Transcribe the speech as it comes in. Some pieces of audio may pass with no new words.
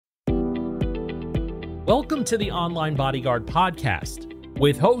Welcome to the Online Bodyguard podcast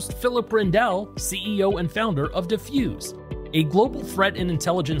with host Philip Brindell, CEO and founder of Diffuse, a global threat and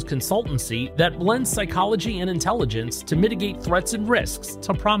intelligence consultancy that blends psychology and intelligence to mitigate threats and risks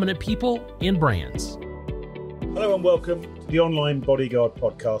to prominent people and brands. Hello and welcome to the Online Bodyguard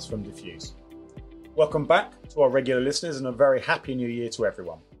podcast from Diffuse. Welcome back to our regular listeners and a very happy new year to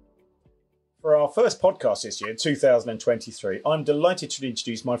everyone. For our first podcast this year, 2023, I'm delighted to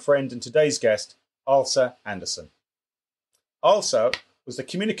introduce my friend and today's guest, Ailsa Anderson. Ailsa was the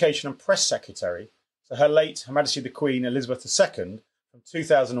Communication and Press Secretary to Her Majesty the Queen Elizabeth II from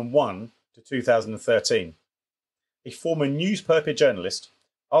 2001 to 2013. A former newspaper journalist,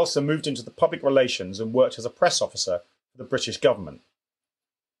 Ailsa moved into the public relations and worked as a press officer for the British government.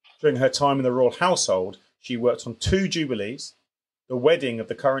 During her time in the royal household, she worked on 2 jubilees, the wedding of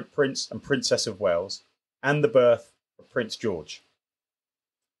the current Prince and Princess of Wales, and the birth of Prince George.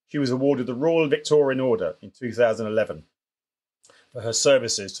 She was awarded the Royal Victorian Order in 2011 for her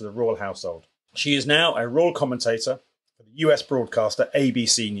services to the royal household. She is now a royal commentator for the US broadcaster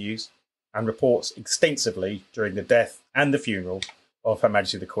ABC News and reports extensively during the death and the funeral of Her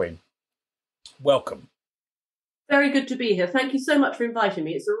Majesty the Queen. Welcome. Very good to be here. Thank you so much for inviting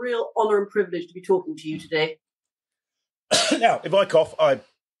me. It's a real honour and privilege to be talking to you today. Now, if I cough, I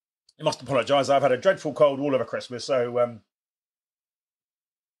must apologise. I've had a dreadful cold all over Christmas, so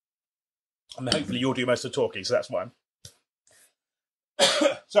and hopefully you'll do most of the talking, so that's why.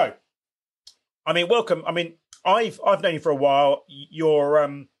 So, I mean, welcome. I mean, I've known you for a while. Your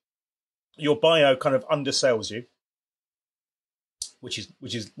bio kind of undersells you, which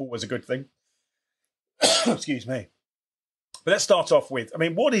is always a good thing. Excuse me. But let's start off with, I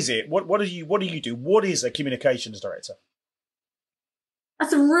mean, what is it? What do you do? What is a communications director?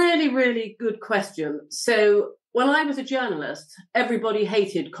 That's a really, really good question. So when I was a journalist, everybody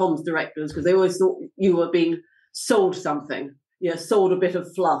hated comms directors because they always thought you were being sold something, sold a bit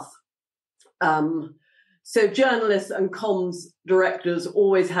of fluff. So journalists and comms directors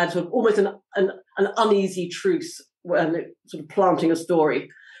always had sort of almost an uneasy truce when sort of planting a story.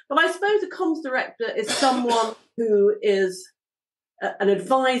 But I suppose a comms director is someone who is an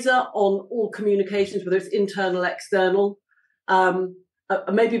advisor on all communications, whether it's internal, external,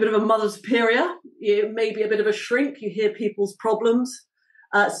 maybe a bit of a mother superior, maybe a bit of a shrink. You hear people's problems.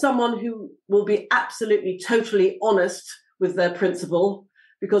 Someone who will be absolutely, totally honest with their principal,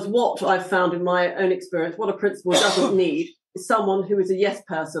 because what I've found in my own experience, what a principal doesn't need is someone who is a yes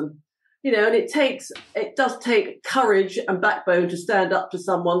person. And it does take courage and backbone to stand up to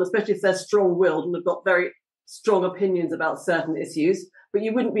someone, especially if they're strong-willed and have got very strong opinions about certain issues. But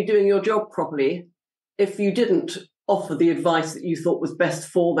you wouldn't be doing your job properly if you didn't offer the advice that you thought was best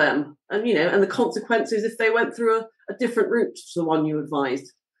for them. And, and the consequences if they went through a different route to the one you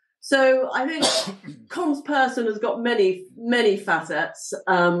advised. So I think comms person has got many, many facets.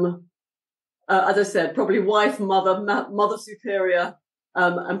 As I said, probably wife, mother superior,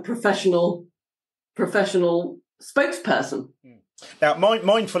 and professional spokesperson. Now,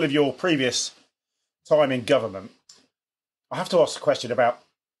 mindful of your previous time in government, I have to ask a question about,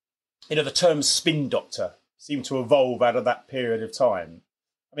 the term spin doctor seemed to evolve out of that period of time.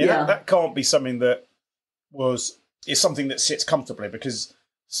 I mean, that can't be something that is something that sits comfortably, because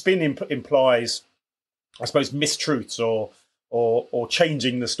spin implies, I suppose, mistruths or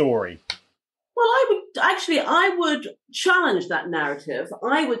changing the story. Well, I would challenge that narrative.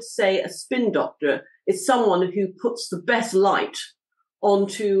 I would say a spin doctor is someone who puts the best light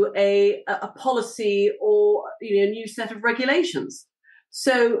onto a policy or a new set of regulations.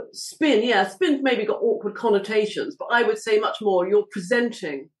 So spin's maybe got awkward connotations, but I would say much more you're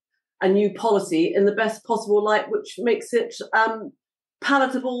presenting a new policy in the best possible light, which makes it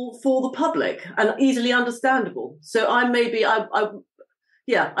palatable for the public and easily understandable. So I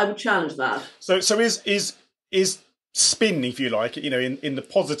would challenge that. So is spin, if you like, in the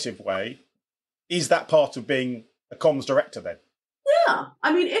positive way, is that part of being a comms director then? Yeah,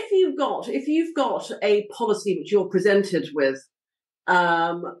 I mean, if you've got a policy which you're presented with,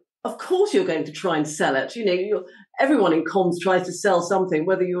 of course you're going to try and sell it. Everyone in comms tries to sell something,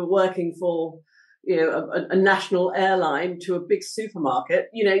 whether you're working for a national airline to a big supermarket.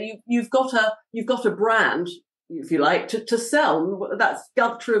 You've got a brand, if you like, to sell. That's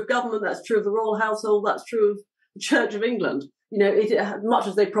true of government, that's true of the royal household, that's true of the Church of England. Much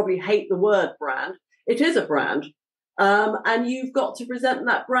as they probably hate the word brand, it is a brand. And you've got to present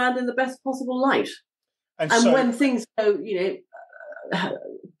that brand in the best possible light. And when things go,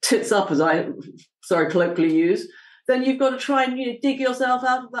 tits up, as I colloquially use, then you've got to try and dig yourself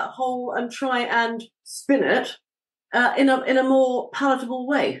out of that hole and try and spin it in a more palatable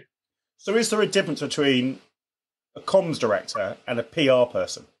way. So is there a difference between a comms director and a PR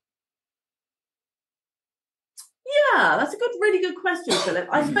person? Yeah, that's a really good question, Philip.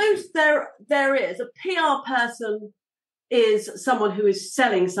 I suppose there is. A PR person is someone who is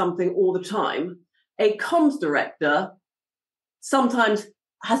selling something all the time. A comms director sometimes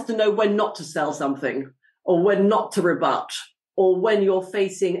has to know when not to sell something, or when not to rebut, or when you're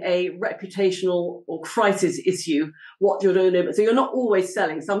facing a reputational or crisis issue, what you're doing. So you're not always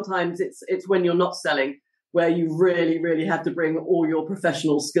selling. Sometimes it's when you're not selling where you really, really have to bring all your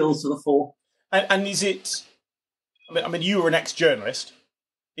professional skills to the fore. And is it, I mean, you were an ex-journalist.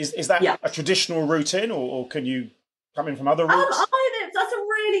 Is that a traditional route in, or can you come in from other routes? That's a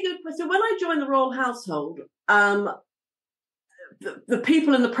really good question. When I joined the royal household, the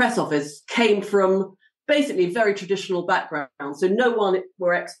people in the press office came from basically very traditional backgrounds. So no one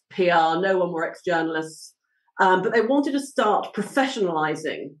were ex-PR, no one were ex-journalists, but they wanted to start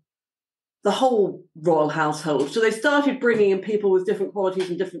professionalising the whole royal household. So they started bringing in people with different qualities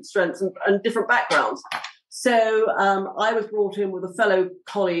and different strengths and different backgrounds. So I was brought in with a fellow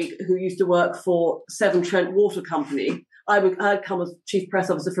colleague who used to work for Severn Trent Water Company. I had come as chief press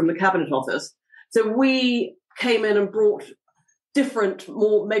officer from the Cabinet Office. So we came in and brought different,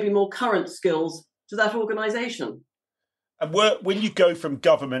 maybe more current skills to that organisation. And when you go from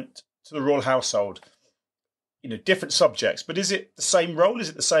government to the royal household, different subjects, but is it the same role? Is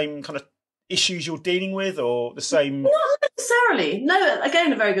it the same kind of issues you're dealing with, or the same? Not necessarily. No,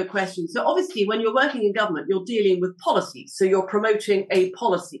 again, a very good question. So obviously when you're working in government, you're dealing with policy. So you're promoting a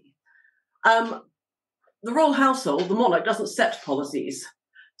policy. The royal household, the monarch, doesn't set policies.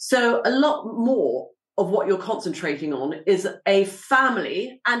 So a lot more of what you're concentrating on is a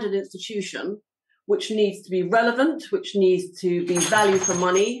family and an institution which needs to be relevant, which needs to be value for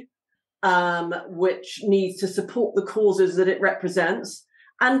money, which needs to support the causes that it represents,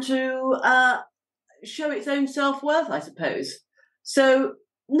 and to show its own self-worth, I suppose. So,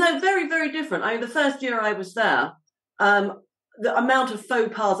 no, very, very different. I mean, the first year I was there, the amount of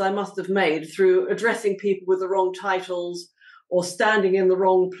faux pas I must have made through addressing people with the wrong titles or standing in the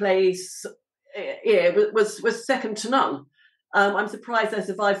wrong place, was second to none. I'm surprised I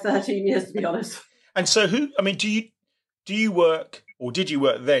survived 13 years, to be honest. And so do you work, or did you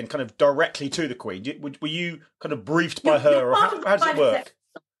work then kind of directly to the Queen? Were you kind of briefed by her, or how does it work?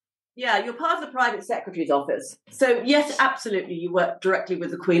 Yeah, you're part of the private secretary's office. So yes, absolutely, you work directly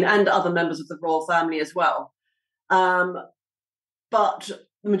with the Queen and other members of the royal family as well. But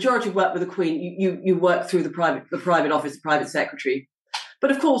the majority of work with the Queen, you work through the private office, the private secretary. But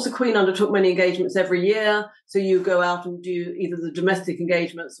of course, the Queen undertook many engagements every year. So you go out and do either the domestic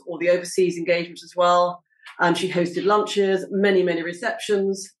engagements or the overseas engagements as well. She hosted lunches, many, many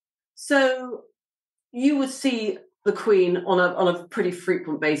receptions. So you would see the Queen on a pretty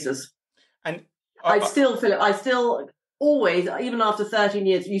frequent basis. And I still always, even after 13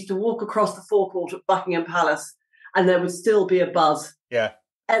 years, used to walk across the forecourt at Buckingham Palace and there would still be a buzz. Yeah.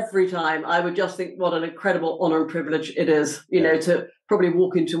 Every time. I would just think what an incredible honour and privilege it is, to probably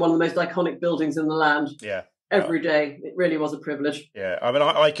walk into one of the most iconic buildings in the land. Yeah. Every day. It really was a privilege. Yeah. I mean,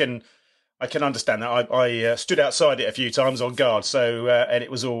 I can understand that. I stood outside it a few times on guard. So, and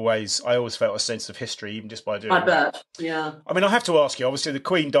it was I always felt a sense of history, even just by doing I bet. Yeah. I mean, I have to ask you, obviously the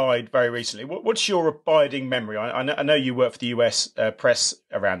Queen died very recently. What's your abiding memory? I know you work for the US press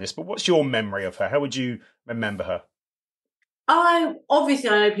around this, but what's your memory of her? How would you remember her? I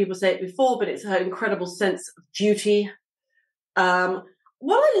know people say it before, but it's her incredible sense of duty. What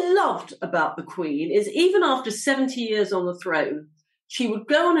I loved about the Queen is even after 70 years on the throne, she would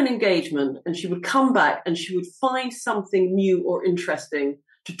go on an engagement and she would come back and she would find something new or interesting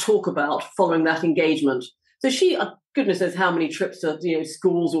to talk about following that engagement. So she, goodness knows how many trips to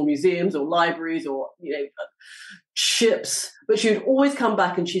schools or museums or libraries or ships, but she would always come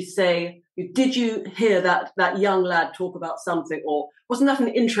back and she'd say, did you hear that young lad talk about something? Or wasn't that an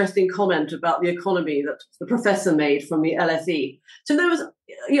interesting comment about the economy that the professor made from the LSE? So there was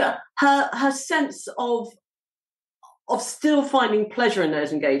her sense of still finding pleasure in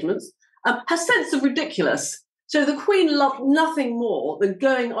those engagements, her sense of ridiculous. So the Queen loved nothing more than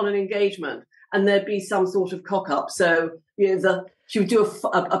going on an engagement and there'd be some sort of cock-up. So she would do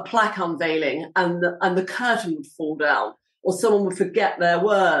a plaque unveiling and the curtain would fall down, or someone would forget their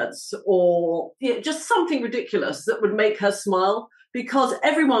words, or just something ridiculous that would make her smile, because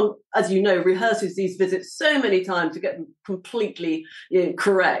everyone, as you know, rehearses these visits so many times to get them completely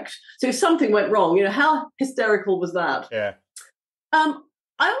correct. So if something went wrong, how hysterical was that? Yeah. I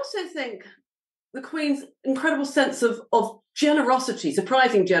also think the Queen's incredible sense of generosity,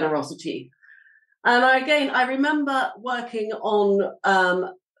 surprising generosity. And I remember working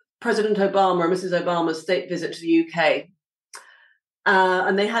on President Obama and Mrs. Obama's state visit to the UK.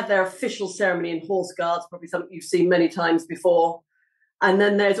 And they had their official ceremony in Horse Guards, probably something you've seen many times before. And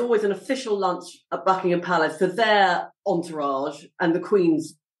then there's always an official lunch at Buckingham Palace for their entourage and the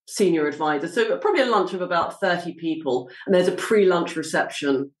Queen's senior advisor. So probably a lunch of about 30 people. And there's a pre-lunch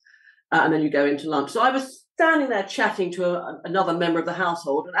reception. And then you go into lunch. So I was standing there chatting to another member of the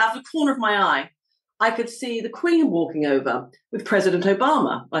household. And out of the corner of my eye, I could see the Queen walking over with President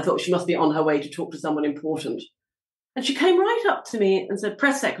Obama. I thought she must be on her way to talk to someone important. And she came right up to me and said,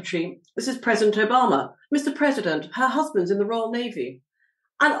 "Press Secretary, this is President Obama. Mr. President, her husband's in the Royal Navy."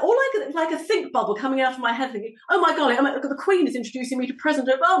 And all I could, like a think bubble coming out of my head, thinking, "Oh my God, the Queen is introducing me to President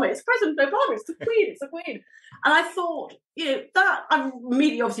Obama. It's President Obama, it's the Queen, it's the Queen." And I thought, that I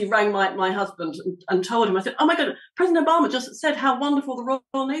immediately obviously rang my husband and told him, I said, "Oh my God, President Obama just said how wonderful the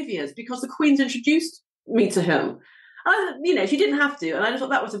Royal Navy is because the Queen's introduced me to him." And she didn't have to. And I just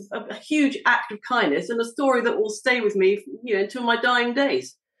thought that was a huge act of kindness and a story that will stay with me, until my dying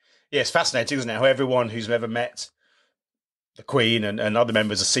days. Yeah, it's fascinating, isn't it? How everyone who's ever met the Queen and other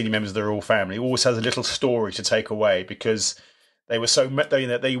members, senior members of the royal family, always has a little story to take away because they were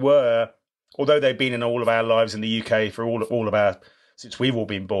although they've been in all of our lives in the UK for all of our, since we've all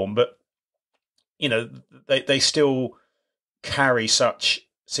been born, but, they still carry such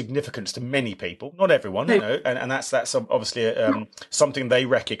significance to many people, not everyone, and that's obviously something they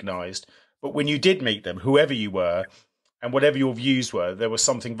recognised. But when you did meet them, whoever you were, and whatever your views were, there was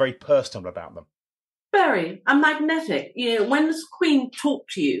something very personal about them. Very, and magnetic. When the Queen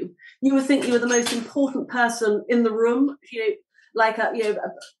talked to you, you would think you were the most important person in the room. Like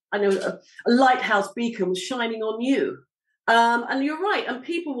a lighthouse beacon was shining on you. And you're right. And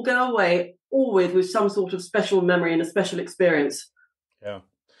people will go away always with some sort of special memory and a special experience. Yeah.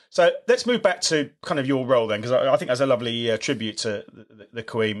 So let's move back to kind of your role then, because I think that's a lovely tribute to the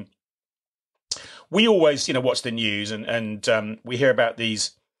Queen. We always, watch the news and we hear about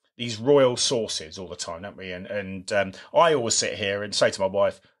these royal sources all the time, don't we? And I always sit here and say to my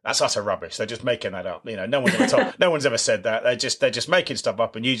wife, "That's utter rubbish. They're just making that up. No one's ever said that. They're just making stuff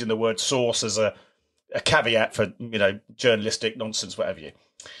up and using the word source as a caveat for journalistic nonsense, whatever you."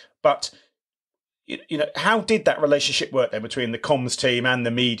 But how did that relationship work then between the comms team and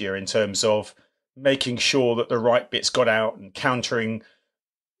the media in terms of making sure that the right bits got out and countering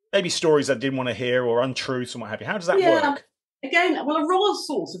maybe stories that didn't want to hear or untruths and what have you? How does that work? Again, well, a royal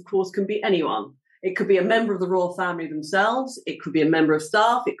source, of course, can be anyone. It could be a member of the royal family themselves. It could be a member of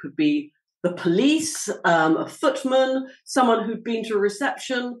staff. It could be the police, a footman, someone who'd been to a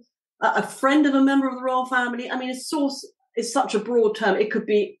reception, a friend of a member of the royal family. I mean, a source is such a broad term. It could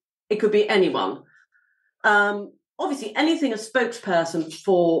be anyone. Obviously, anything a spokesperson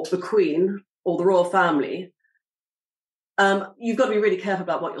for the Queen or the royal family, you've got to be really careful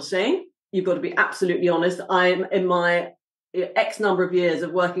about what you're saying. You've got to be absolutely honest. I'm in my X number of years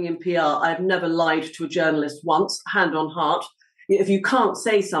of working in PR, I've never lied to a journalist once, hand on heart. If you can't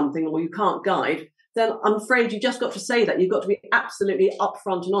say something or you can't guide, then I'm afraid you just got to say that. You've got to be absolutely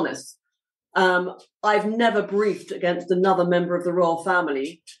upfront and honest. I've never briefed against another member of the royal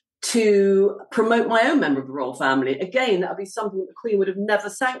family to promote my own member of the royal family. Again, that would be something that the Queen would have never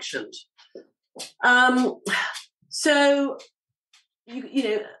sanctioned. So,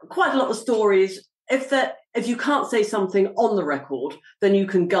 quite a lot of stories, if you can't say something on the record, then you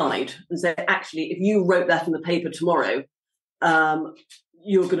can guide and say, actually, if you wrote that in the paper tomorrow,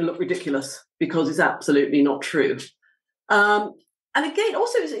 you're going to look ridiculous because it's absolutely not true. And again,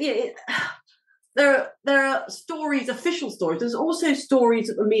 also, there are stories, official stories. There's also stories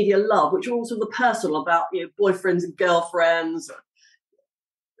that the media love, which are also the personal about boyfriends and girlfriends,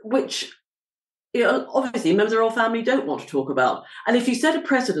 which obviously members of the royal family don't want to talk about. And if you set a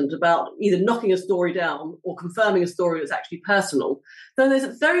precedent about either knocking a story down or confirming a story that's actually personal, then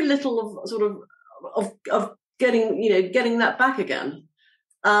there's very little of sort of getting that back again.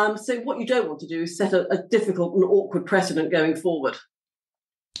 So what you don't want to do is set a difficult and awkward precedent going forward.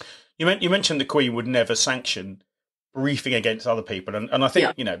 You mentioned the Queen would never sanction briefing against other people, and I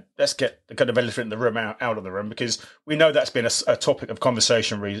think let's get the kind of elephant in the room out of the room, because we know that's been a topic of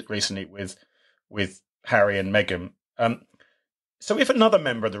conversation recently with Harry and Meghan. So if another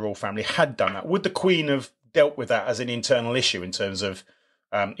member of the royal family had done that, would the Queen have dealt with that as an internal issue in terms of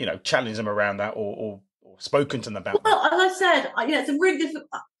challenging them around that or spoken to them about that? Well, as I said, it's a really difficult.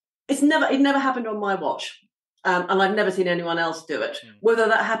 It never happened on my watch. And I've never seen anyone else do it. Whether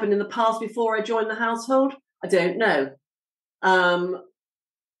that happened in the past before I joined the household, I don't know.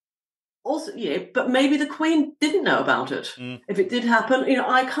 Also, but maybe the Queen didn't know about it. If it did happen,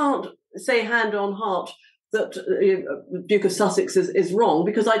 I can't say hand on heart that the Duke of Sussex is wrong,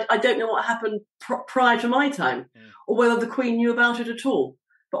 because I don't know what happened prior to my time, or whether the Queen knew about it at all.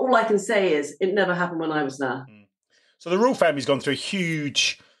 But all I can say is it never happened when I was there. So the royal family's gone through a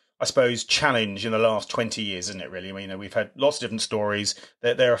huge, I suppose, challenge in the last 20 years, isn't it, really? I mean, we've had lots of different stories.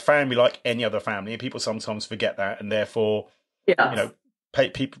 They're a family like any other family. People sometimes forget that, and therefore,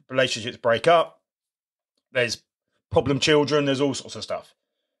 relationships break up. There's problem children. There's all sorts of stuff.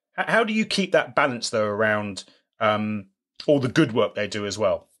 How do you keep that balance, though, around all the good work they do as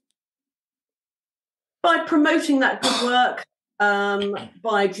well? By promoting that good work,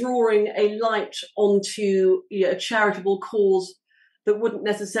 by drawing a light onto a charitable cause that wouldn't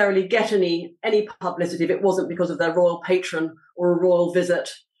necessarily get any publicity if it wasn't because of their royal patron or a royal visit.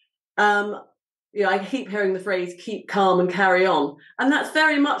 I keep hearing the phrase, keep calm and carry on. And that's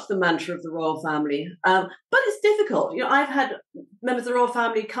very much the mantra of the royal family. But it's difficult. I've had members of the royal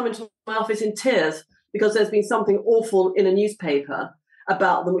family come into my office in tears because there's been something awful in a newspaper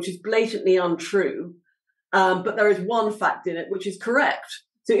about them, which is blatantly untrue. But there is one fact in it which is correct.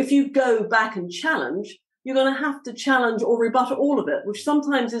 So if you go back and challenge, you're going to have to challenge or rebut all of it, which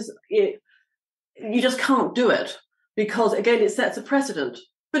sometimes you just can't do it because, again, it sets a precedent.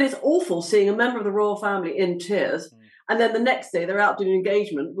 But it's awful seeing a member of the royal family in tears, and then the next day they're out doing an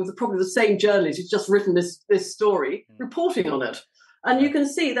engagement with probably the same journalist who's just written this story, reporting on it. And you can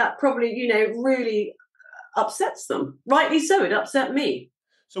see that probably, really upsets them. Rightly so, it upset me.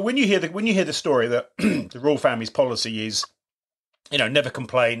 So when you hear the story that the royal family's policy is, never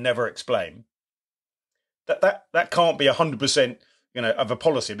complain, never explain, that can't be 100%, of a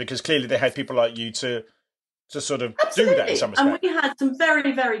policy, because clearly they had people like you to sort of Absolutely. Do that in some respect. And we had some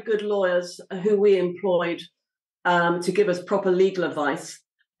very, very good lawyers who we employed to give us proper legal advice.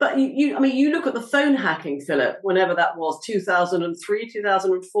 But you look at the phone hacking, Philip, whenever that was, 2003,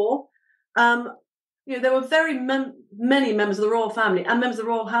 2004. There were very many members of the royal family and members of the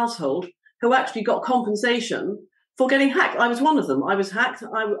royal household who actually got compensation for getting hacked. I was one of them. I was hacked.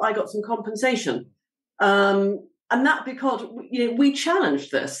 I got some compensation. And that because, we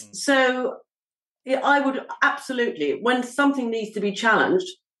challenged this. So I would absolutely, when something needs to be challenged,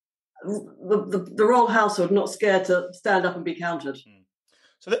 the royal household not scared to stand up and be countered.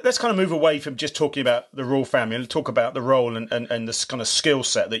 So let's kind of move away from just talking about the royal family and talk about the role and this kind of skill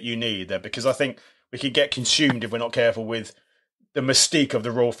set that you need there, because I think we could get consumed if we're not careful with the mystique of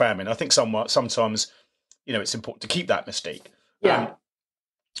the royal family. And I think sometimes, it's important to keep that mystique. Yeah.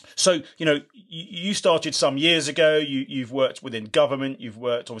 So, you started some years ago. You've worked within government. You've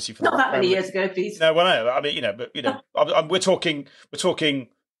worked obviously for not that many years ago, please. No, well, no. I mean, we're talking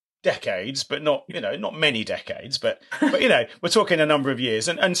decades, but not many decades. But we're talking a number of years,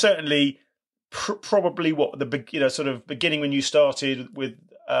 and certainly probably what the sort of beginning when you started with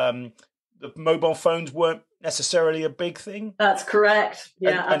the mobile phones weren't necessarily a big thing. That's correct.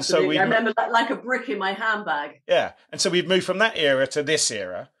 Yeah, and absolutely. So I remember like a brick in my handbag. Yeah, and so we've moved from that era to this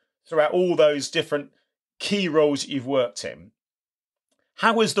era throughout all those different key roles that you've worked in.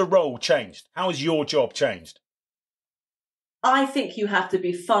 How has the role changed? How has your job changed? I think you have to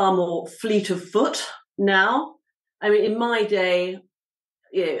be far more fleet of foot now. I mean, in my day,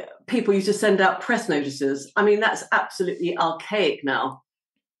 people used to send out press notices. I mean, that's absolutely archaic now.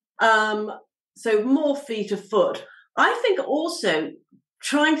 So more fleet of foot. I think also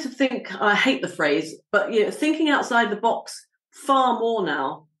trying to think, I hate the phrase, but thinking outside the box far more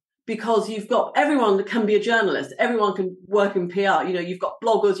now, because you've got everyone that can be a journalist. Everyone can work in PR. You've got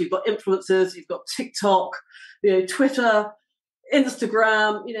bloggers, you've got influencers, you've got TikTok, Twitter,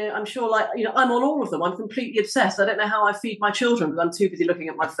 Instagram. I'm sure I'm on all of them. I'm completely obsessed. I don't know how I feed my children, but I'm too busy looking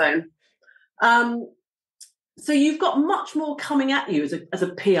at my phone. So you've got much more coming at you as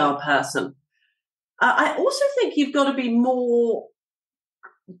a PR person. I also think you've got to be more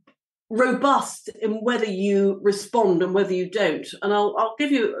robust in whether you respond and whether you don't. And I'll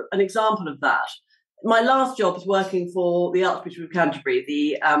give you an example of that. My last job was working for the Archbishop of Canterbury,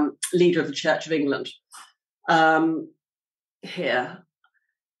 the leader of the Church of England. Here,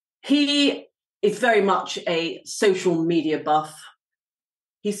 he is very much a social media buff.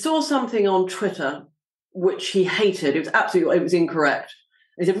 He saw something on Twitter which he hated. It was incorrect.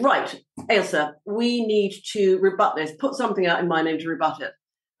 He said, right, Ailsa, we need to rebut this. Put something out in my name to rebut it.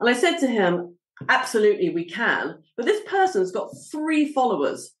 And I said to him, absolutely, we can. But this person's got 3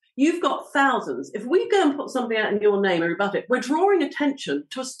 followers. You've got thousands. If we go and put something out in your name and rebut it, we're drawing attention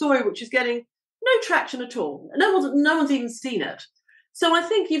to a story which is getting no traction at all. No one's even seen it. So I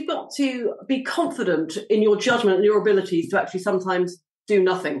think you've got to be confident in your judgment and your abilities to actually sometimes do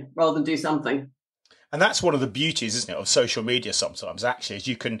nothing rather than do something. And that's one of the beauties, isn't it, of social media sometimes, actually, is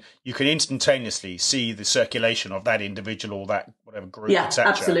you can instantaneously see the circulation of that individual or that whatever group,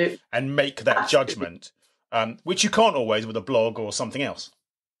 etc., absolutely, and make that judgment, which you can't always with a blog or something else.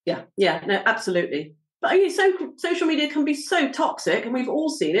 Yeah, no, absolutely. But social media can be so toxic, and we've all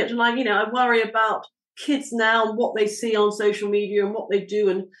seen it. And I worry about kids now and what they see on social media and what they do,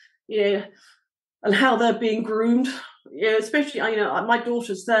 and and how they're being groomed. Especially my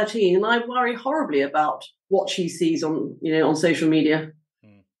daughter's 13, and I worry horribly about what she sees on social media.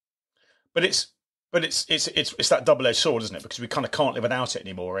 But it's that double-edged sword, isn't it? Because we kind of can't live without it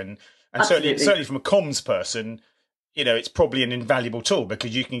anymore, and certainly from a comms person, it's probably an invaluable tool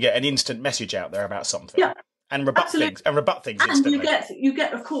because you can get an instant message out there about something. Yeah. And rebut things instantly. And you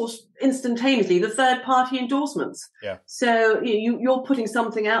get, of course, instantaneously the third-party endorsements. Yeah. So you're putting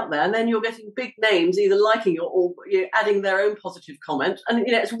something out there, and then you're getting big names either liking it or adding their own positive comment, and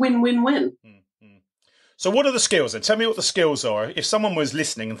it's win-win-win. Mm-hmm. So, what are the skills? Then tell me what the skills are. If someone was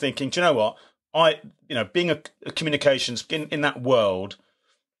listening and thinking, do you know what, being a communications in that world,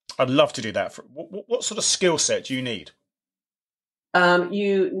 I'd love to do that. What sort of skill set do you need?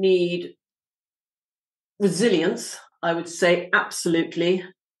 You need resilience, I would say, absolutely.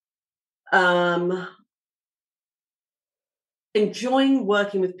 Enjoying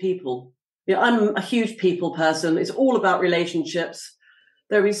working with people. I'm a huge people person. It's all about relationships.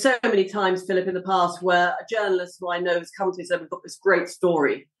 There have been so many times, Philip, in the past where a journalist who I know has come to me and said, we've got this great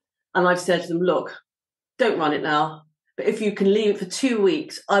story. And I've said to them, look, don't run it now. But if you can leave it for 2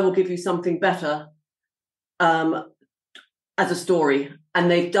 weeks, I will give you something better as a story. And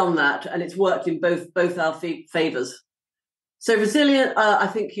they've done that, and it's worked in both our favours. So resilient, I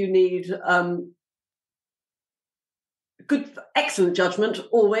think you need excellent judgment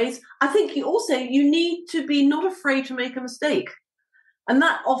always. I think you need to be not afraid to make a mistake, and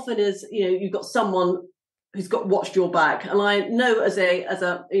that often is you've got someone who's watched your back. And I know as a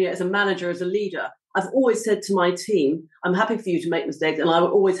manager, as a leader, I've always said to my team, I'm happy for you to make mistakes, and I will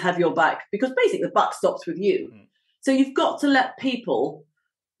always have your back, because basically the buck stops with you. Mm. So you've got to let people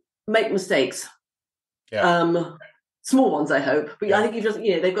make mistakes, small ones, I hope. But yeah. I think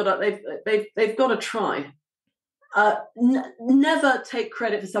they've got to try. Never take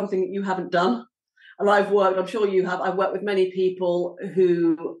credit for something that you haven't done. And I'm sure you have. I've worked with many people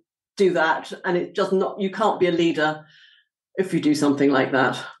who do that, and it just not. You can't be a leader if you do something like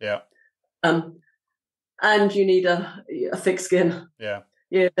that. Yeah. And you need a thick skin. Yeah.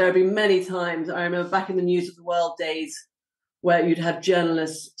 Yeah, there have been many times, I remember back in the News of the World days, where you'd have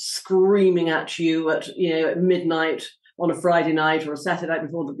journalists screaming at you at midnight on a Friday night or a Saturday night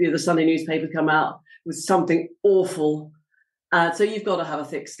before the Sunday newspapers come out with something awful. So you've got to have a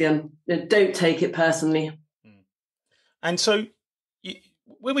thick skin. Don't take it personally. And so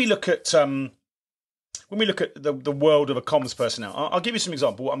when we look at the world of a comms person now, I'll give you some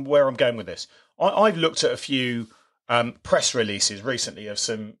example where I'm going with this. I've looked at a few press releases recently of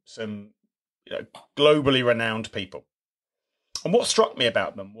some globally renowned people. And what struck me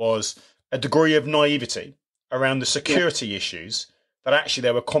about them was a degree of naivety around the security issues that actually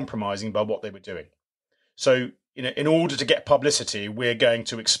they were compromising by what they were doing. So, in order to get publicity, we're going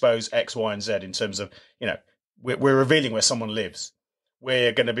to expose X, Y, and Z in terms of, we're revealing where someone lives.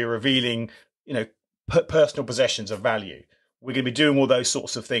 We're going to be revealing, personal possessions of value. We're going to be doing all those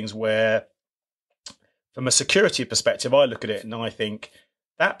sorts of things where, from a security perspective, I look at it and I think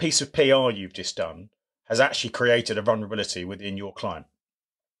that piece of PR you've just done has actually created a vulnerability within your client.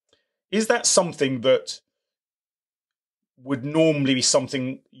 Is that something that would normally be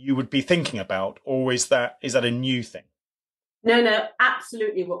something you would be thinking about, or is that a new thing? No,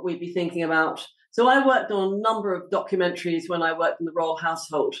 absolutely what we'd be thinking about. So I worked on a number of documentaries when I worked in the royal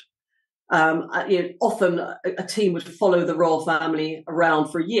household. Often a team would follow the royal family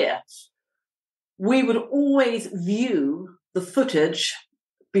around for a year. We would always view the footage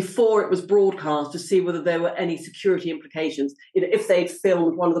before it was broadcast to see whether there were any security implications. If they'd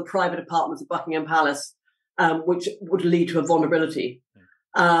filmed one of the private apartments at Buckingham Palace, which would lead to a vulnerability.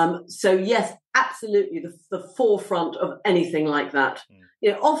 So yes, absolutely, the forefront of anything like that.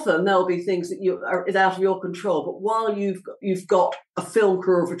 Often there'll be things that is out of your control, but while you've got a film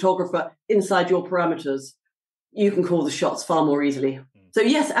crew or photographer inside your parameters, you can call the shots far more easily. So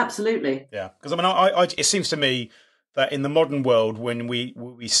yes, absolutely. Yeah, because it seems to me that in the modern world, when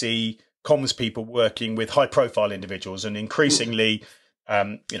we see comms people working with high-profile individuals, and increasingly,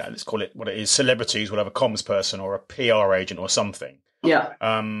 let's call it what it is, celebrities will have a comms person or a PR agent or something. Yeah.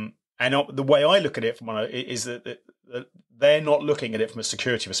 And the way I look at it is that they're not looking at it from a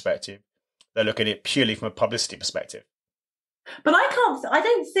security perspective; they're looking at it purely from a publicity perspective. But I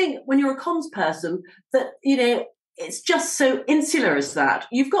don't think when you're a comms person that, it's just so insular as that.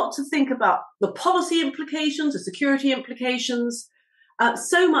 You've got to think about the policy implications, the security implications,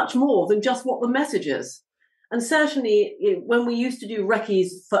 so much more than just what the message is. And certainly when we used to do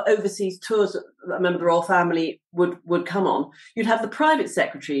recce's for overseas tours that a member of the royal family would come on, you'd have the private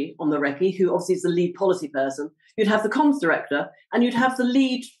secretary on the recce, who obviously is the lead policy person. You'd have the comms director, and you'd have the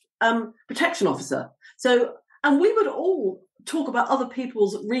lead protection officer. So, and we would all talk about other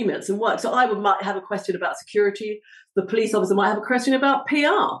people's remits and work. So might have a question about security. The police officer might have a question about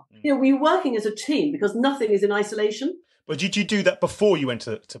PR. We're working as a team because nothing is in isolation. But did you do that before you went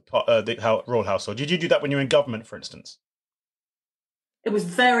to the royal household? Did you do that when you were in government, for instance? It was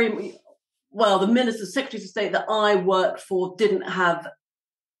very well. The ministers, secretaries of state that I worked for didn't have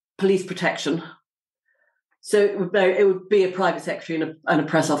police protection, so it would be a private secretary and a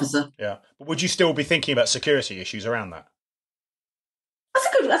press officer. Yeah, but would you still be thinking about security issues around that?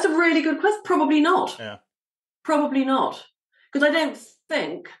 That's a really good question. Probably not. Yeah, probably not, because I don't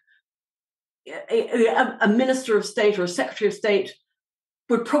think a minister of state or a secretary of state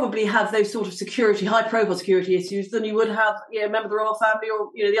would probably have those sort of high-profile security issues than you would have a member of the royal family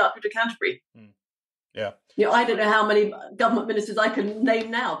or the Archbishop of Canterbury. Yeah. I don't know how many government ministers I can name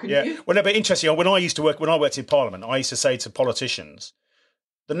now. Can you? Well, no, but interesting. When I worked in Parliament, I used to say to politicians,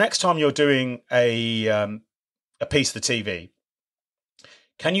 the next time you're doing a piece of the TV,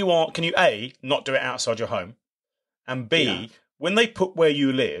 can you A, not do it outside your home, and B, when they put where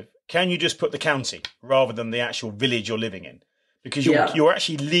you live, can you just put the county rather than the actual village you're living in? Because you're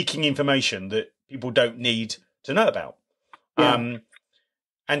actually leaking information that people don't need to know about. Yeah.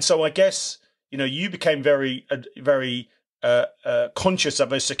 And so I guess, you became very conscious of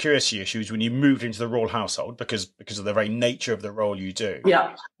those security issues when you moved into the royal household because of the very nature of the role you do.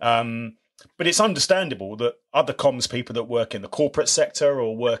 Yeah. But it's understandable that other comms people that work in the corporate sector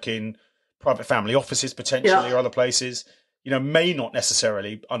or work in private family offices potentially or other places, may not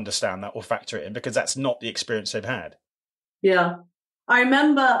necessarily understand that or factor it in because that's not the experience they've had. Yeah. I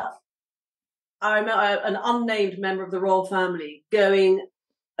remember an unnamed member of the royal family going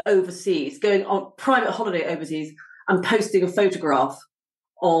overseas, going on private holiday overseas and posting a photograph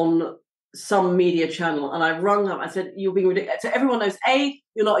on some media channel. And I rung up, I said, you're being ridiculous. So everyone knows, A,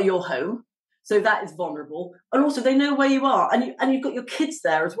 you're not at your home. So that is vulnerable. And also they know where you are and you've got your kids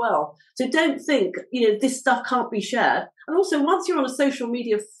there as well. So don't think, this stuff can't be shared. And also once you're on a social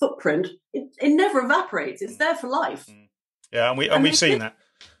media footprint, it never evaporates. It's there for life. Yeah, and we've seen that.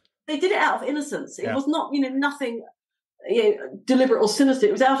 They did it out of innocence. It was not, nothing deliberate or sinister.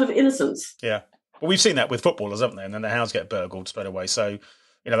 It was out of innocence. Yeah. Well, we've seen that with footballers, haven't they? And then their houses get burgled straight away. So,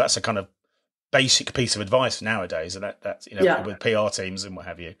 that's a kind of basic piece of advice nowadays, and that's with PR teams and what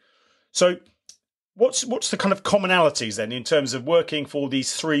have you. So, what's the kind of commonalities then in terms of working for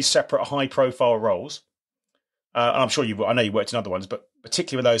these three separate high-profile roles? And I'm sure I know you worked in other ones, but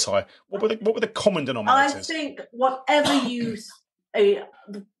particularly with those high, what were the common denominators? I think whatever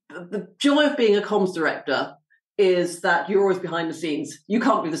the joy of being a comms director is that you're always behind the scenes. You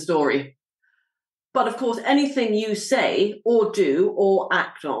can't be the story. But of course, anything you say or do or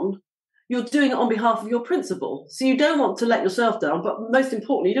act on, you're doing it on behalf of your principal. So you don't want to let yourself down, but most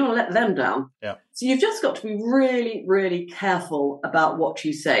importantly, you don't want to let them down. Yeah. So you've just got to be really, really careful about what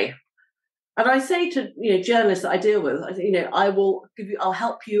you say. And I say to journalists that I deal with, I'll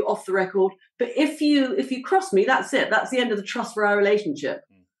help you off the record. But if you cross me, that's it. That's the end of the trust for our relationship.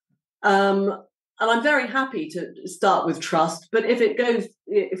 And I'm very happy to start with trust. But if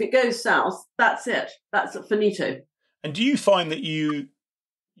it goes south, that's it. That's finito. And do you find that you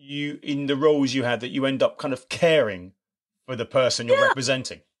in the roles you had that you end up kind of caring for the person you're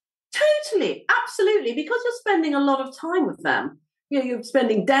representing? Totally, absolutely, because you're spending a lot of time with them. You're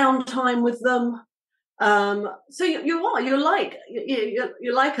spending downtime with them. So you're like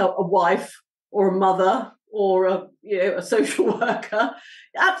a wife or a mother or a social worker.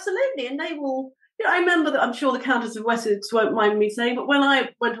 Absolutely, and they will. I remember that. I'm sure the Countess of Wessex won't mind me saying, but when I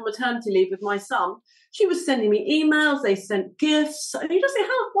went on maternity leave with my son, she was sending me emails. They sent gifts, and you just think,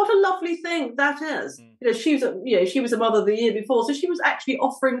 what a lovely thing that is. She was a mother the year before, so she was actually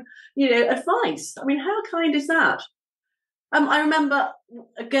offering advice. I mean, how kind is that? I remember,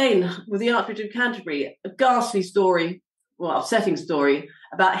 again, with the Archbishop of Canterbury, a ghastly story, upsetting story,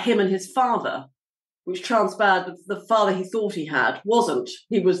 about him and his father, which transpired that the father he thought he had wasn't.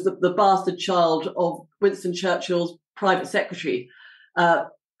 He was the bastard child of Winston Churchill's private secretary,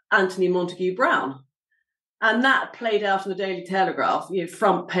 Anthony Montague Brown. And that played out in the Daily Telegraph,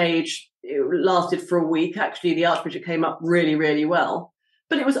 front page. It lasted for a week. Actually, the Archbishop came up really, really well.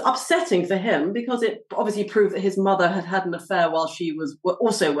 But it was upsetting for him because it obviously proved that his mother had had an affair while she was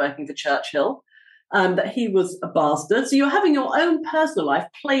also working for Churchill, that he was a bastard. So you're having your own personal life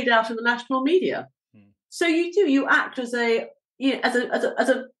played out in the national media. So you act as a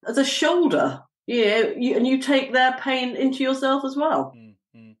shoulder, and you take their pain into yourself as well.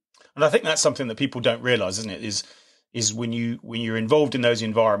 And I think that's something that people don't realise, isn't it? Is when you're involved in those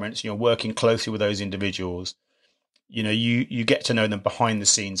environments, you're working closely with those individuals. You get to know them behind the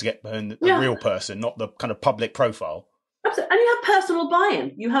scenes, get behind the real person, not the kind of public profile. Absolutely.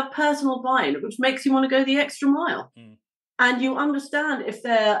 And you have personal buy-in. Which makes you want to go the extra mile. And you understand if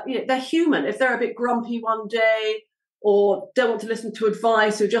they're human, if they're a bit grumpy one day or don't want to listen to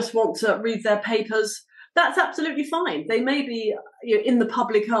advice or just want to read their papers, that's absolutely fine. They may be in the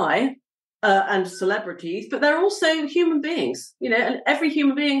public eye and celebrities, but they're also human beings, and every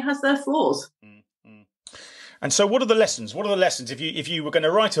human being has their flaws. And so what are the lessons? If you were going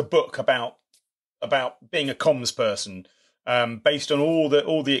to write a book about being a comms person, based on all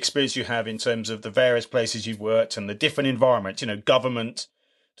the experience you have in terms of the various places you've worked and the different environments, government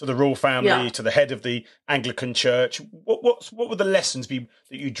to the royal family, to the head of the Anglican Church, what would the lessons be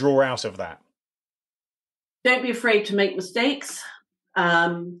that you draw out of that? Don't be afraid to make mistakes.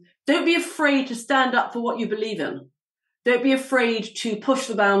 Don't be afraid to stand up for what you believe in. Don't be afraid to push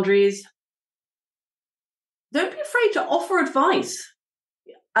the boundaries. Don't be afraid to offer advice.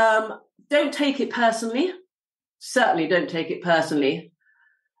 Don't take it personally. Certainly don't take it personally.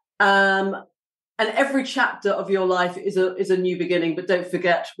 And every chapter of your life is a new beginning, but don't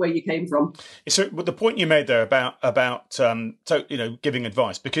forget where you came from. So the point you made there about giving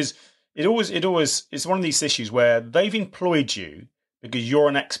advice, because it always it's one of these issues where they've employed you because you're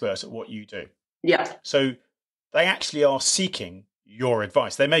an expert at what you do. Yeah. So they actually are seeking your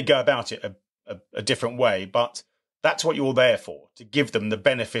advice. They may go about it a different way, but that's what you're there for, to give them the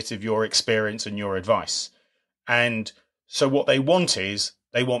benefit of your experience and your advice. And so what they want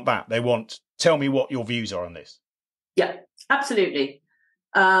that. They want, tell me what your views are on this. Yeah, absolutely.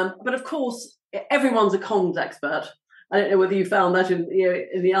 But of course, everyone's a comms expert. I don't know whether you found that in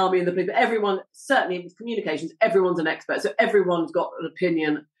the army and the police, but everyone, certainly in communications, everyone's an expert. So everyone's got an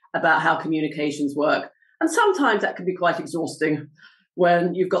opinion about how communications work. And sometimes that can be quite exhausting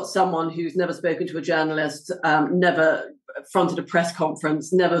when you've got someone who's never spoken to a journalist, never fronted a press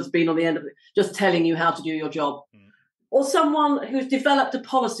conference, never been on the end of it, just telling you how to do your job. Or someone who's developed a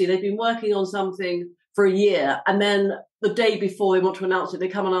policy, they've been working on something for a year, and then the day before they want to announce it, they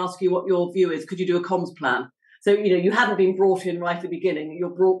come and ask you what your view is. Could you do a comms plan? So, you hadn't been brought in right at the beginning. You're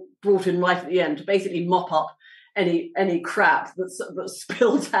brought in right at the end to basically mop up any crap that's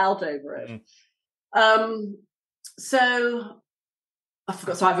spilled out over it. So I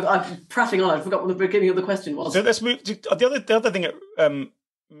forgot. So I'm prattling on. I forgot what the beginning of the question was. So let's move to the other thing that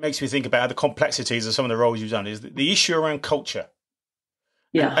makes me think about the complexities of some of the roles you've done is the issue around culture.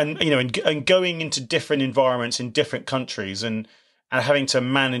 Yeah, and going into different environments in different countries and having to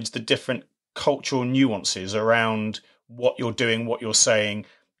manage the different cultural nuances around what you're doing, what you're saying.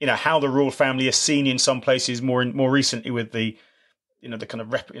 How the royal family is seen in some places more recently with the the kind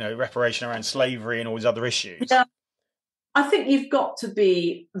of reparation around slavery and all these other issues. Yeah. I think you've got to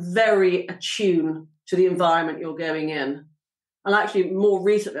be very attuned to the environment you're going in. And actually, more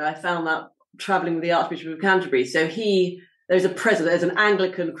recently, I found that travelling with the Archbishop of Canterbury. So there's an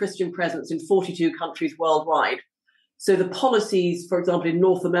Anglican Christian presence in 42 countries worldwide. So the policies, for example, in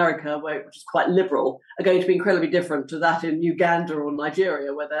North America, which is quite liberal, are going to be incredibly different to that in Uganda or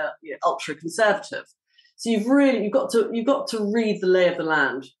Nigeria, where they're ultra conservative. So you've got to read the lay of the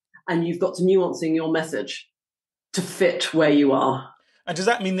land, and you've got to nuancing your message to fit where you are. And does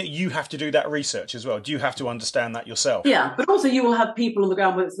that mean that you have to do that research as well? Do you have to understand that yourself? Yeah, but also you will have people on the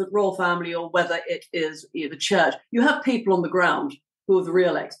ground, whether it's the royal family or whether it is the church. You have people on the ground who are the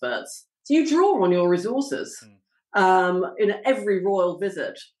real experts. So you draw on your resources. In every royal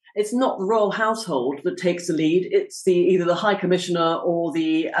visit, it's not the royal household that takes the lead. It's either the High Commissioner or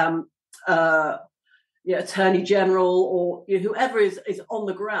the Attorney General or whoever is on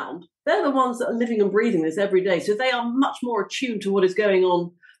the ground. They're the ones that are living and breathing this every day. So they are much more attuned to what is going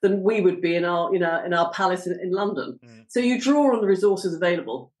on than we would be in our palace in London. So you draw on the resources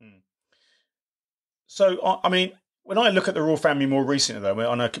available. So, I mean, when I look at the royal family more recently, though,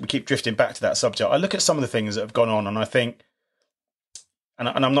 and we keep drifting back to that subject, I look at some of the things that have gone on, and I think, and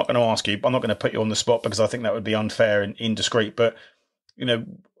I'm not going to ask you, I'm not going to put you on the spot because I think that would be unfair and indiscreet. But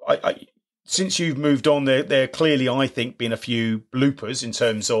I since you've moved on, there clearly, I think, been a few bloopers in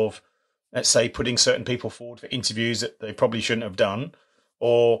terms of, let's say, putting certain people forward for interviews that they probably shouldn't have done,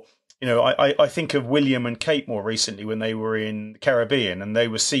 or I think of William and Kate more recently when they were in the Caribbean and they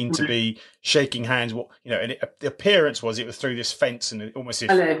were seen to be shaking hands. And the appearance was it was through this fence and almost,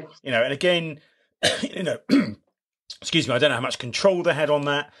 and again, excuse me, I don't know how much control they had on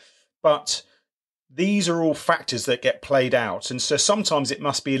that, but these are all factors that get played out. And so sometimes it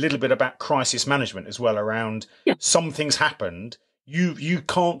must be a little bit about crisis management as well around something's happened. You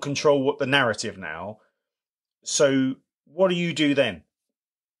can't control what the narrative now. So what do you do then?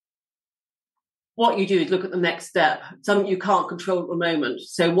 What you do is look at the next step, something you can't control at the moment.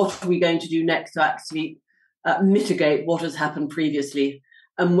 So what are we going to do next to actually mitigate what has happened previously?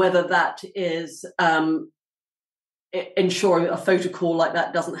 And whether that is ensuring a photo call like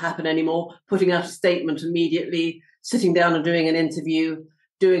that doesn't happen anymore, putting out a statement immediately, sitting down and doing an interview,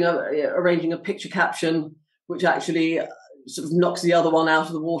 arranging a picture caption, which actually sort of knocks the other one out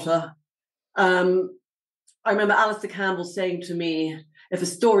of the water. I remember Alistair Campbell saying to me, if a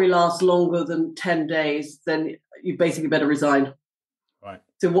story lasts longer than 10 days, then you basically better resign. Right.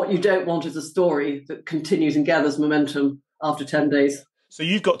 So what you don't want is a story that continues and gathers momentum after 10 days. So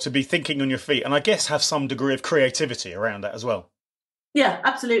you've got to be thinking on your feet and I guess have some degree of creativity around that as well. Yeah,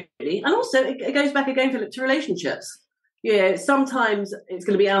 absolutely. And also it goes back again, Philip, to relationships. Yeah, sometimes it's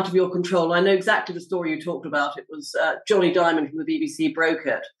going to be out of your control. I know exactly the story you talked about. It was Johnny Diamond from the BBC broke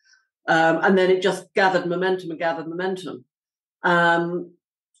it. And then it just gathered momentum. And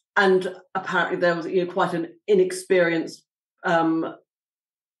apparently there was quite an inexperienced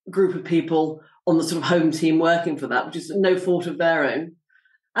group of people on the sort of home team working for that, which is no fault of their own.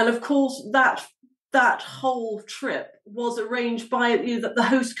 And of course, that whole trip was arranged by the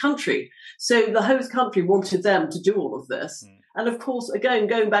host country. So the host country wanted them to do all of this. And of course, again,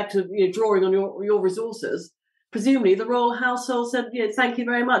 going back to drawing on your resources, presumably the royal household said, thank you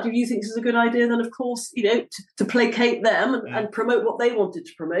very much. If you think this is a good idea, then of course, to placate them and promote what they wanted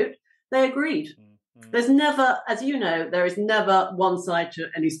to promote, they agreed. There's never, as you know, there is never one side to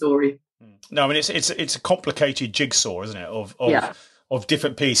any story. No, I mean, it's a complicated jigsaw, isn't it, of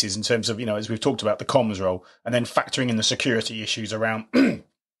different pieces in terms of, as we've talked about the comms role and then factoring in the security issues around,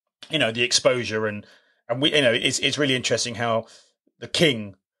 the exposure and we, it's really interesting how the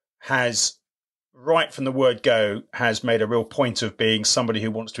king has, right from the word go, has made a real point of being somebody who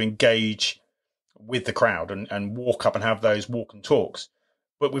wants to engage with the crowd and walk up and have those walk and talks.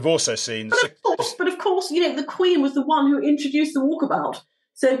 But we've also seen... But of course, the Queen was the one who introduced the walkabout.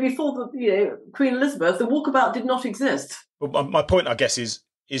 So before the Queen Elizabeth, the walkabout did not exist. Well, my point, I guess, is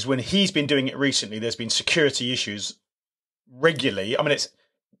when he's been doing it recently, there's been security issues regularly. I mean, it's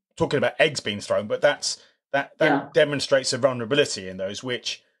talking about eggs being thrown, but that demonstrates a vulnerability in those,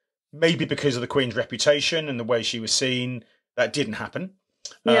 which maybe because of the Queen's reputation and the way she was seen, that didn't happen.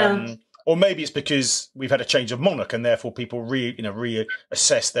 Yeah. Or maybe it's because we've had a change of monarch and therefore people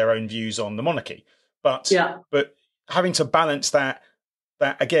reassess their own views on the monarchy. But having to balance that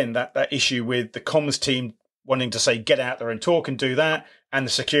issue with the comms team wanting to say, get out there and talk and do that, and the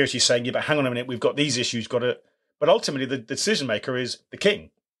security saying, but hang on a minute, we've got these issues, but ultimately the decision maker is the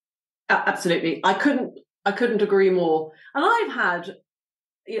king. Absolutely. I couldn't agree more. And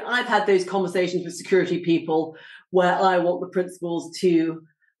I've had those conversations with security people where I want the principals to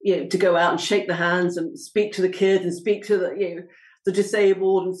go out and shake the hands and speak to the kids and speak to the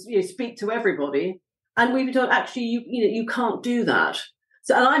disabled and speak to everybody. And we've been told, actually, you can't do that.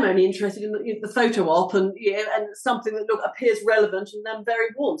 So, and I'm only interested in the photo op and something that appears relevant and then very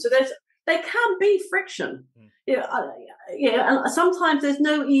warm. So there can be friction. And sometimes there's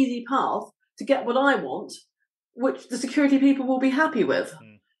no easy path to get what I want, which the security people will be happy with.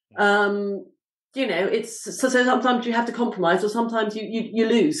 It's so sometimes you have to compromise, or sometimes you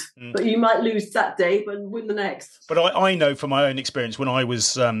lose, but you might lose that day but win the next. But I know from my own experience when I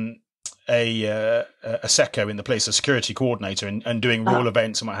was a SECO in the police, a security coordinator, and doing royal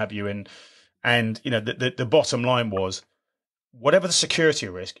events and what have you, and the bottom line was, whatever the security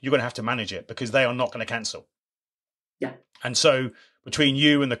risk, you're going to have to manage it because they are not going to cancel. Yeah. And so between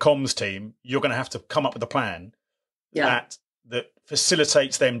you and the comms team, you're going to have to come up with a plan that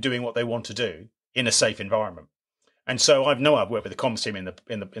facilitates them doing what they want to do in a safe environment. And so I've worked with the comms team in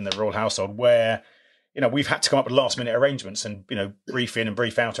the royal household where, we've had to come up with last minute arrangements and, brief in and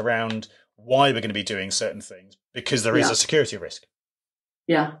brief out around why we're going to be doing certain things because there is a security risk.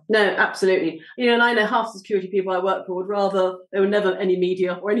 Yeah, no, absolutely. And I know half the security people I work for would rather there were never any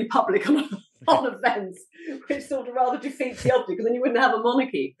media or any public on events, which sort of rather defeats the object because then you wouldn't have a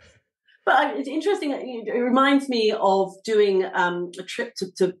monarchy. But it's interesting. It reminds me of doing a trip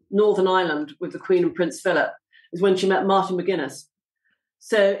to Northern Ireland with the Queen and Prince Philip. Is when she met Martin McGuinness.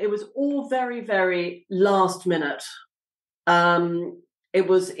 So it was all very, very last minute. And It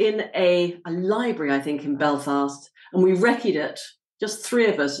was in a library, I think, in Belfast, and we recce'd it, just three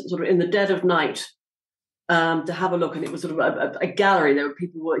of us, sort of in the dead of night, to have a look. And it was sort of a gallery. There were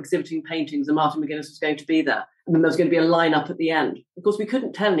people who were exhibiting paintings, and Martin McGuinness was going to be there. And then there was going to be a line-up at the end. Of course, we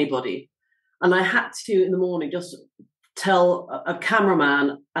couldn't tell anybody. And I had to, in the morning, just tell a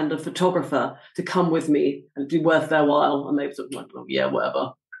cameraman and a photographer to come with me and be worth their while. And they were sort of like, oh, yeah,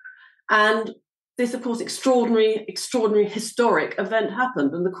 whatever. And this, of course, extraordinary, historic event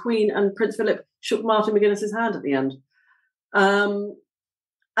happened. And the Queen and Prince Philip shook Martin McGuinness's hand at the end. And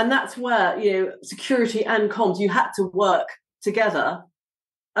that's where, security and comms, you had to work together,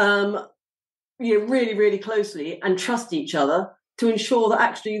 really, really closely and trust each other to ensure that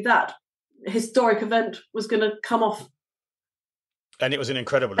actually that historic event was going to come off. And it was an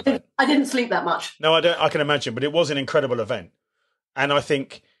incredible event. I didn't sleep that much. No, I can imagine, but it was an incredible event. And I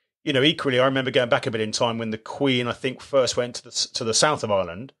think, equally, I remember going back a bit in time when the Queen, I think, first went to the south of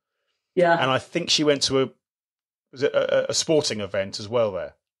Ireland. Yeah. And I think she went to a sporting event as well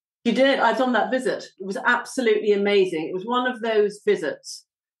there. She did. I was on that visit. It was absolutely amazing. It was one of those visits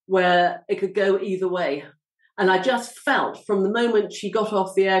where it could go either way. And I just felt from the moment she got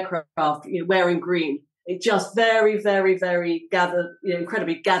off the aircraft, wearing green, it just very, very, very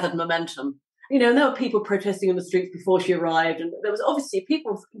incredibly gathered momentum. And there were people protesting in the streets before she arrived. And there was obviously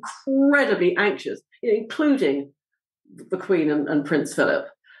people incredibly anxious, including the Queen and Prince Philip,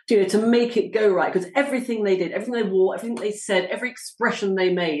 to make it go right. Because everything they did, everything they wore, everything they said, every expression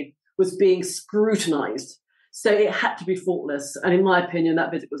they made was being scrutinised. So it had to be faultless. And in my opinion,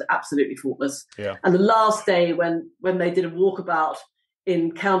 that visit was absolutely faultless. Yeah. And the last day when they did a walkabout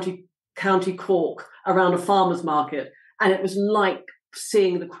in County Cork around a farmer's market, and it was like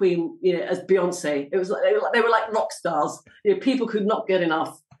seeing the Queen, as Beyonce. It was like they were like rock stars. People could not get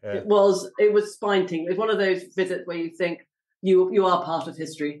enough. Yeah. It was spine-tingling. It was one of those visits where you think you are part of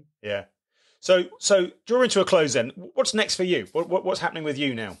history. Yeah. So drawing to a close then, what's next for you? What's happening with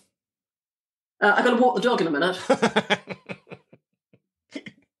you now? I've got to walk the dog in a minute. That's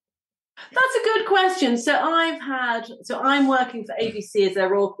a good question. So I'm working for ABC as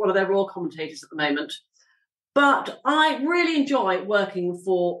one of their royal commentators at the moment. But I really enjoy working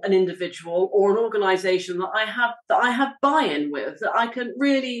for an individual or an organisation that I have buy-in with, that I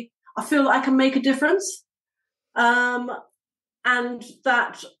feel that I can make a difference, and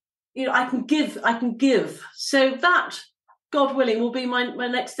that I can give. So that, God willing, will be my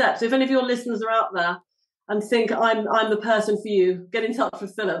next step. So if any of your listeners are out there and think I'm the person for you, get in touch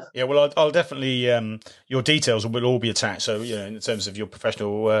with Philip. Yeah, well, I'll definitely, your details will all be attached. So, in terms of your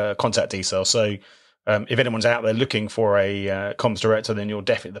professional contact details. So if anyone's out there looking for a comms director, then you're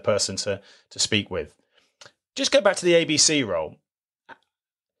definitely the person to speak with. Just go back to the ABC role.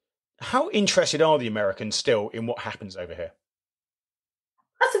 How interested are the Americans still in what happens over here?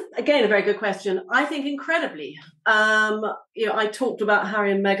 That's, again, a very good question. I think incredibly. I talked about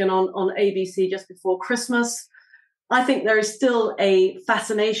Harry and Meghan on ABC just before Christmas. I think there is still a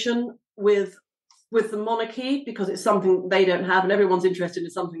fascination with the monarchy because it's something they don't have, and everyone's interested in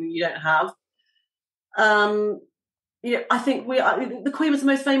something you don't have. I think the Queen was the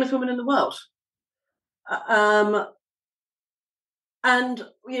most famous woman in the world. And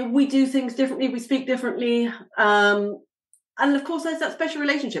we do things differently, we speak differently. And of course, there's that special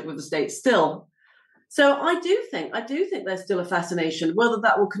relationship with the state still. So I do think there's still a fascination. Whether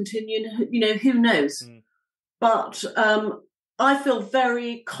that will continue, who knows? Mm. But I feel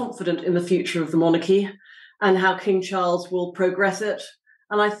very confident in the future of the monarchy and how King Charles will progress it.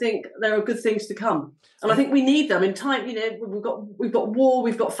 And I think there are good things to come. And I think we need them in time. We've got war,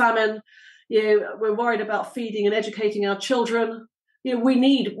 we've got famine. We're worried about feeding and educating our children. We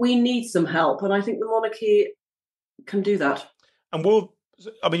need some help. And I think the monarchy can do that. And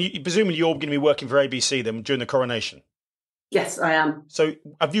presumably you're going to be working for ABC then during the coronation? Yes, I am. So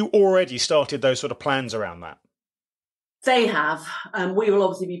have you already started those sort of plans around that? They have. We will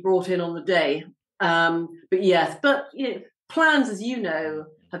obviously be brought in on the day. But yes, plans, as you know,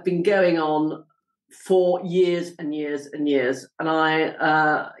 have been going on for years and years and years. And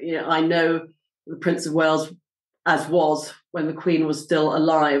I know the Prince of Wales, as was when the Queen was still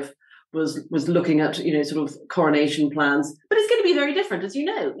alive, was looking at sort of coronation plans. But it's going to be very different, as you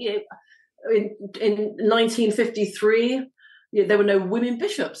know. In 1953, there were no women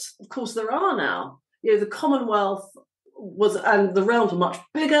bishops. Of course, there are now. The Commonwealth and the realms were much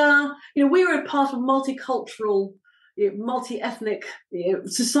bigger. We were a part of multicultural, multi-ethnic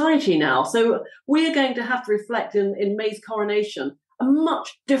society now. So we are going to have to reflect in May's coronation a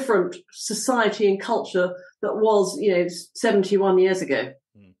much different society and culture that was 71 years ago.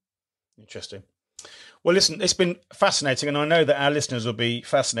 Interesting. Well, listen, it's been fascinating, and I know that our listeners will be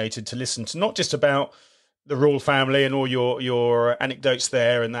fascinated to listen to not just about the royal family and all your anecdotes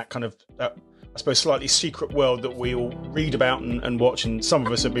there and that kind of, I suppose, slightly secret world that we all read about and watch, and some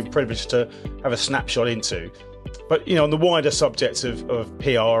of us have been privileged to have a snapshot into. But, on the wider subjects of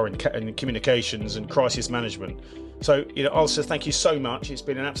PR and communications and crisis management. So, Ailsa, thank you so much. It's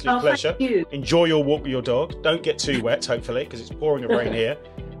been an absolute pleasure. Thank you. Enjoy your walk with your dog. Don't get too wet, hopefully, because it's pouring with rain here.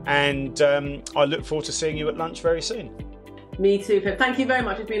 And I look forward to seeing you at lunch very soon. Me too, Pip. Thank you very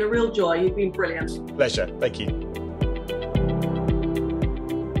much. It's been a real joy. You've been brilliant. Pleasure. Thank you.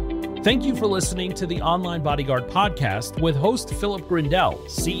 Thank you for listening to the Online Bodyguard podcast with host Philip Grindell,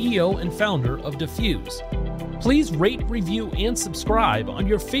 CEO and founder of Diffuse. Please rate, review, and subscribe on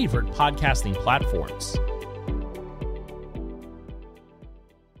your favorite podcasting platforms.